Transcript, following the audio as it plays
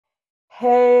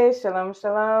Hey, shalom,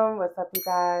 shalom. What's up, you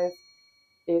guys?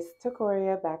 It's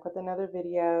Takoria back with another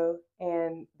video.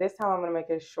 And this time I'm going to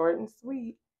make it short and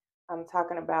sweet. I'm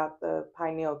talking about the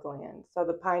pineal gland. So,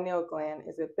 the pineal gland,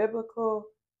 is it biblical?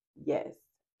 Yes.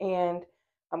 And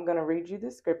I'm going to read you the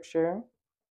scripture,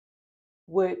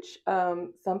 which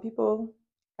some people,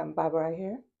 I'm Bible right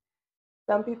here.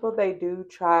 Some people, they do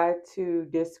try to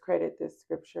discredit this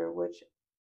scripture, which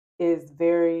is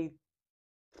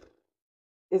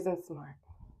isn't smart.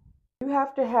 You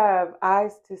have to have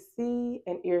eyes to see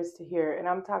and ears to hear. And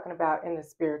I'm talking about in the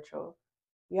spiritual.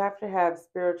 You have to have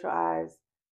spiritual eyes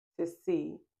to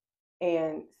see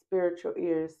and spiritual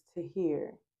ears to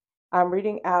hear. I'm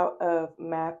reading out of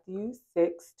Matthew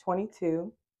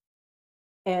 6:22,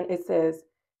 and it says,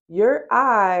 "Your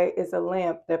eye is a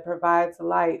lamp that provides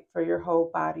light for your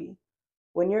whole body.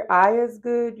 When your eye is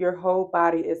good, your whole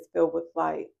body is filled with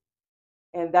light."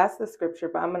 And that's the scripture,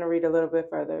 but I'm going to read a little bit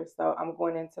further. So I'm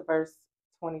going into verse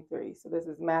 23. So this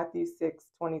is Matthew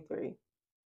 6:23.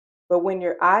 "But when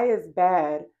your eye is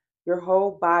bad, your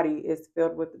whole body is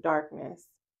filled with darkness.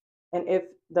 And if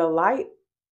the light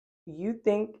you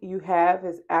think you have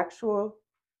is actual,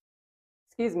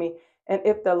 excuse me, and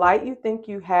if the light you think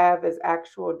you have is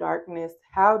actual darkness,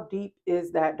 how deep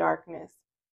is that darkness?"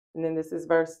 And then this is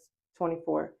verse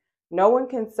 24. "No one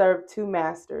can serve two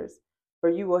masters, for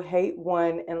you will hate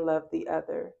one and love the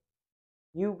other.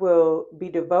 You will be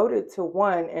devoted to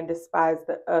one and despise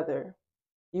the other.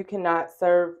 You cannot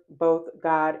serve both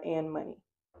God and money."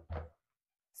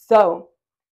 So,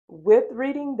 with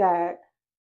reading that,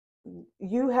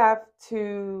 you have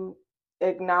to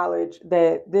acknowledge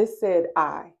that this said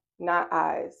 "I," not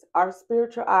eyes. Our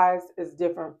spiritual eyes is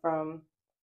different from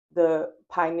the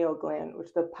pineal gland,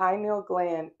 which the pineal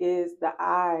gland is the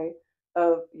eye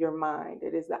of your mind.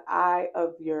 It is the eye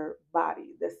of your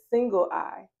body, the single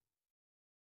eye,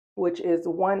 which is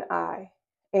one eye,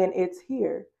 and it's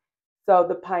here. So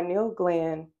the pineal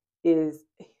gland is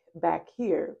back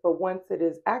here, but once it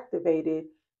is activated,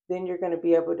 then you're going to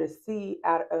be able to see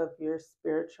out of your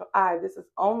spiritual eye. This has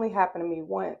only happened to me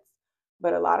once,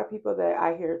 but a lot of people that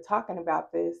I hear talking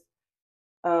about this,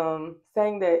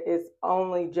 saying that it's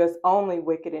only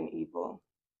wicked and evil.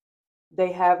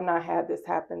 They have not had this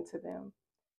happen to them.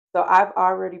 So I've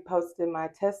already posted my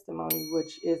testimony,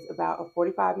 which is about a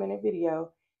 45-minute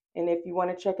video. And if you want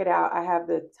to check it out, I have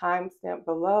the timestamp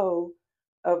below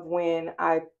of when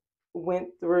I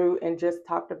went through and just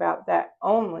talked about that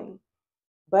only.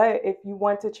 But if you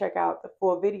want to check out the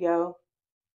full video,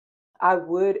 I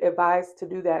would advise to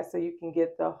do that so you can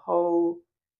get the whole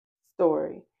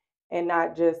story and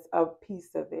not just a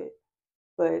piece of it,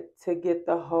 but to get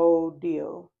the whole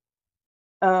deal.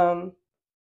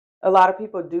 A lot of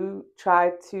people do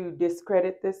try to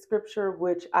discredit this scripture,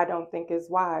 which I don't think is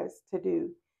wise to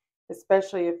do,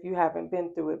 especially if you haven't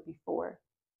been through it before.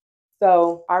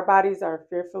 So, our bodies are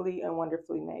fearfully and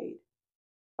wonderfully made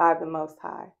by the Most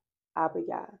High, Abba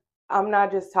Yah. I'm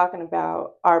not just talking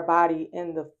about our body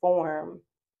in the form,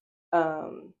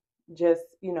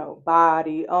 just,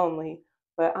 body only,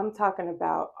 but I'm talking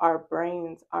about our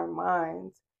brains, our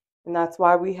minds. And that's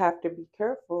why we have to be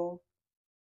careful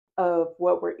of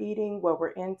what we're eating, what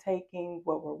we're intaking,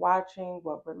 what we're watching,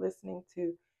 what we're listening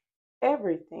to,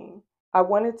 everything. I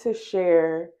wanted to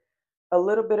share a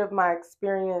little bit of my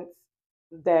experience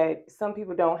that some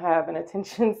people don't have an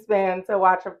attention span to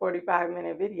watch a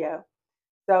 45-minute video.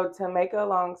 So, to make a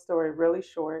long story really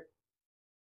short,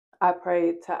 I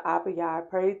prayed to Abba Yah. I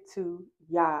prayed to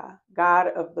Yah, God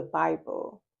of the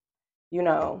Bible,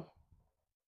 the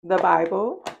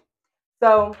Bible.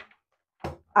 So,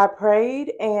 I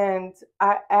prayed and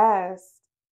I asked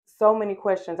so many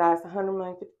questions. I asked 100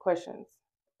 million questions.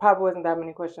 Probably wasn't that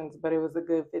many questions, but it was a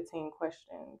good 15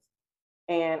 questions.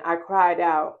 And I cried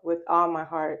out with all my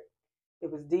heart.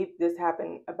 It was deep. This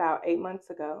happened about 8 months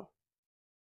ago.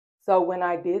 So when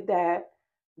I did that,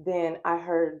 then I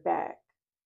heard back.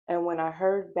 And when I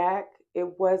heard back, it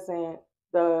wasn't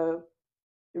the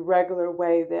regular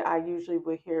way that I usually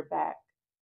would hear back,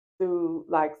 through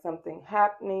like something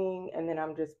happening and then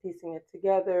I'm just piecing it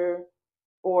together,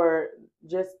 or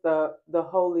just the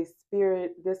Holy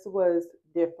Spirit. This was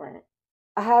different.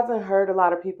 I haven't heard a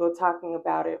lot of people talking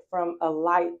about it from a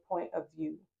light point of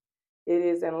view. It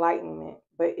is enlightenment,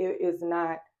 but it is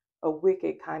not a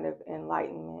wicked kind of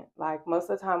enlightenment. Like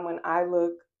most of the time when I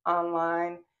look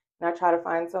online and I try to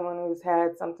find someone who's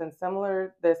had something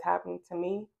similar that's happened to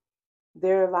me,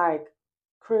 they're like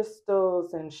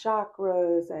crystals and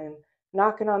chakras and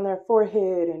knocking on their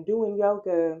forehead and doing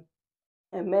yoga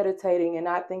and meditating and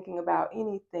not thinking about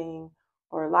anything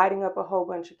or lighting up a whole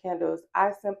bunch of candles.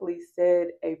 I simply said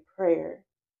a prayer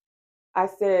I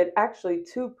said actually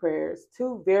two prayers,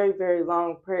 two very, very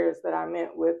long prayers that I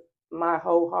meant with my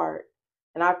whole heart.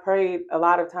 And I prayed a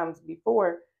lot of times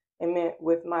before and meant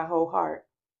with my whole heart.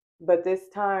 But this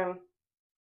time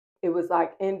it was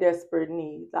like in desperate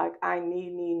need. Like I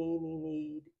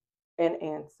need an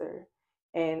answer.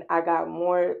 And I got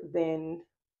more than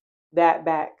that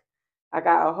back. I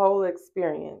got a whole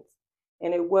experience.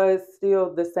 And it was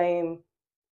still the same.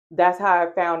 That's how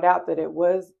I found out that it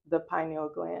was the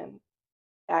pineal gland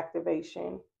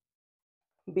activation,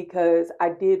 because I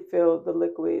did feel the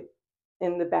liquid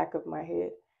in the back of my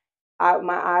head.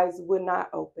 My eyes would not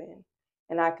open,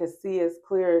 and I could see as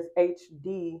clear as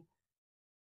HD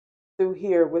through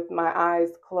here with my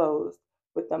eyes closed,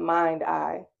 with the mind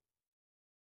eye.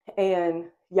 And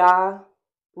Yah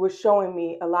was showing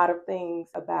me a lot of things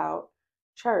about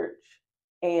church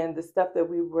and the stuff that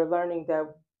we were learning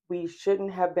that we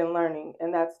shouldn't have been learning,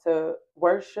 and that's to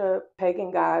worship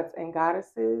pagan gods and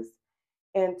goddesses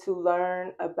and to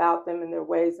learn about them and their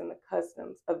ways and the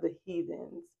customs of the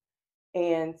heathens.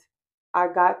 And I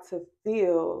got to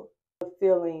feel a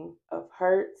feeling of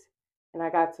hurt, and I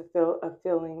got to feel a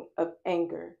feeling of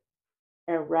anger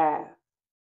and wrath.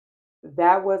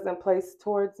 That wasn't placed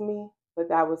towards me, but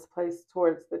that was placed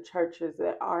towards the churches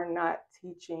that are not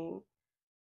teaching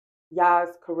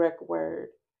Yah's correct word,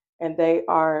 and they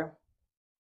are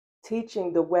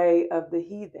teaching the way of the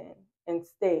heathen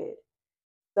instead.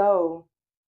 So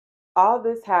all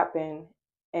this happened,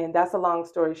 and that's a long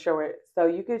story short. So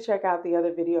you can check out the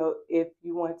other video if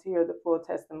you want to hear the full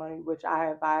testimony, which I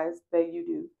advise that you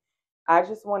do. I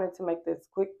just wanted to make this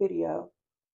quick video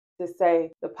to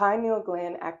say the pineal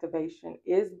gland activation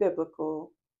is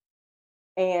biblical,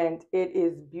 and it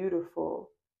is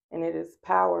beautiful, and it is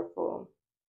powerful,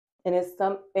 and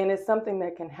it's something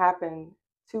that can happen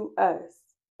to us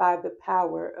by the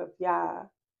power of Yah.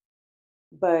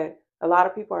 But a lot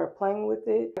of people are playing with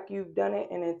it like you've done it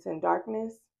and it's in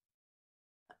darkness.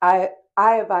 I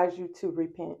advise you to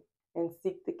repent and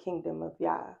seek the kingdom of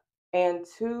Yah. And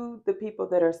to the people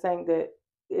that are saying that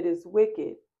it is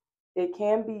wicked, it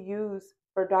can be used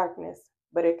for darkness,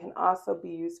 but it can also be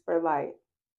used for light.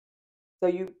 So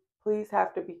you please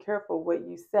have to be careful what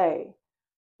you say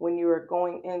when you are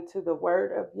going into the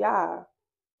word of Yah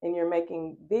and you're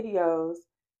making videos,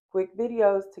 quick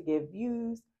videos to get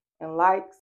views and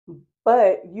likes,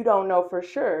 but you don't know for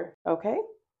sure, okay?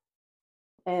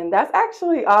 And that's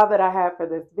actually all that I have for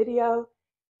this video.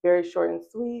 Very short and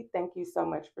sweet. Thank you so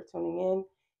much for tuning in.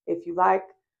 If you like,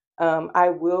 I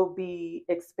will be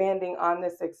expanding on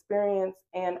this experience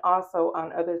and also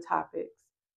on other topics.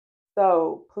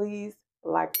 So please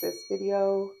like this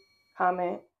video,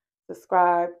 comment,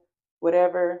 subscribe,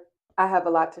 whatever. I have a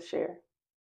lot to share.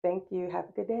 Thank you. Have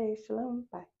a good day. Shalom.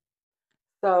 Bye.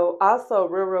 So also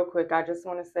real quick, I just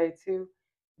want to say too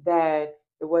that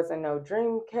it wasn't no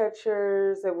dream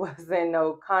catchers, it wasn't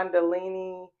no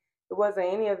kundalini, it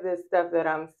wasn't any of this stuff that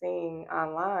I'm seeing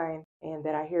online and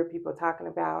that I hear people talking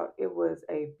about. It was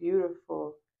a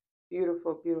beautiful,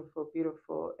 beautiful, beautiful,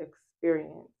 beautiful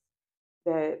experience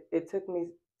that it took me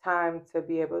time to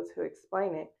be able to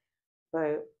explain it.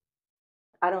 But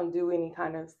I don't do any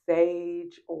kind of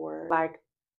sage or like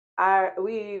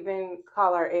we even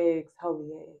call our eggs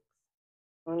holy eggs.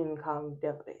 I don't even call them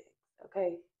devil eggs,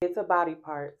 okay? It's a body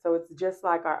part, so it's just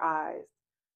like our eyes.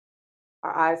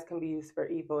 Our eyes can be used for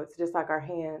evil. It's just like our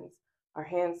hands. Our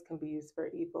hands can be used for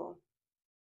evil.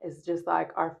 It's just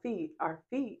like our feet. Our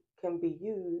feet can be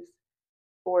used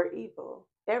for evil.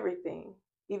 Everything,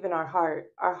 even our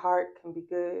heart. Our heart can be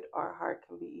good. Our heart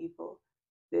can be evil.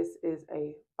 This is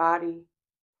a body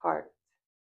part.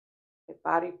 A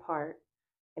body part,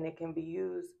 and it can be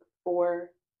used for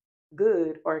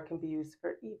good or it can be used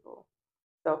for evil.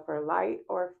 So for light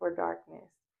or for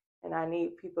darkness. And I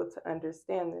need people to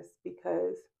understand this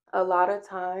because a lot of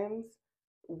times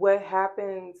what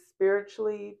happens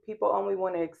spiritually, people only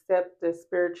want to accept the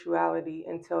spirituality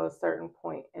until a certain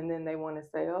point, and then they want to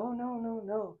say, oh,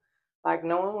 no. Like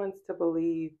no one wants to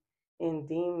believe in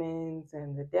demons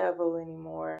and the devil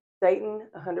anymore. Satan,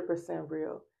 100%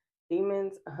 real.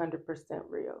 Demons, 100%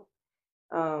 real.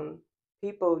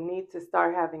 People need to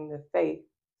start having the faith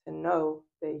to know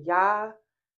that Yah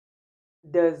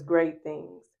does great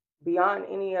things beyond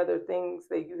any other things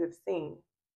that you have seen.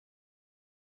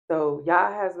 So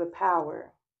Yah has the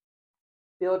power.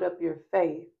 Build up your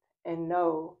faith and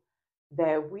know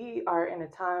that we are in a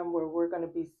time where we're going to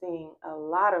be seeing a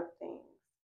lot of things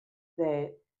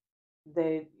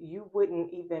that you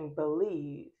wouldn't even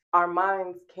believe. Our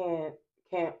minds can't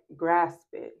grasp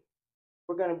it.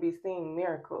 We're going to be seeing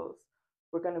miracles.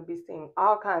 We're going to be seeing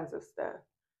all kinds of stuff.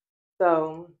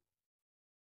 So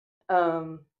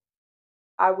Um,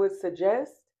 I would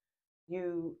suggest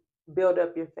you build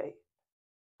up your faith.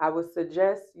 I would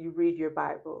suggest you read your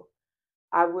Bible.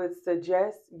 I would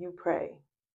suggest you pray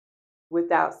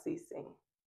without ceasing.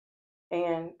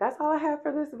 And that's all I have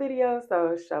for this video.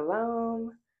 So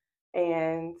shalom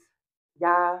and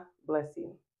Yah bless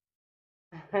you.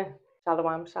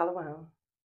 Shalom, shalom.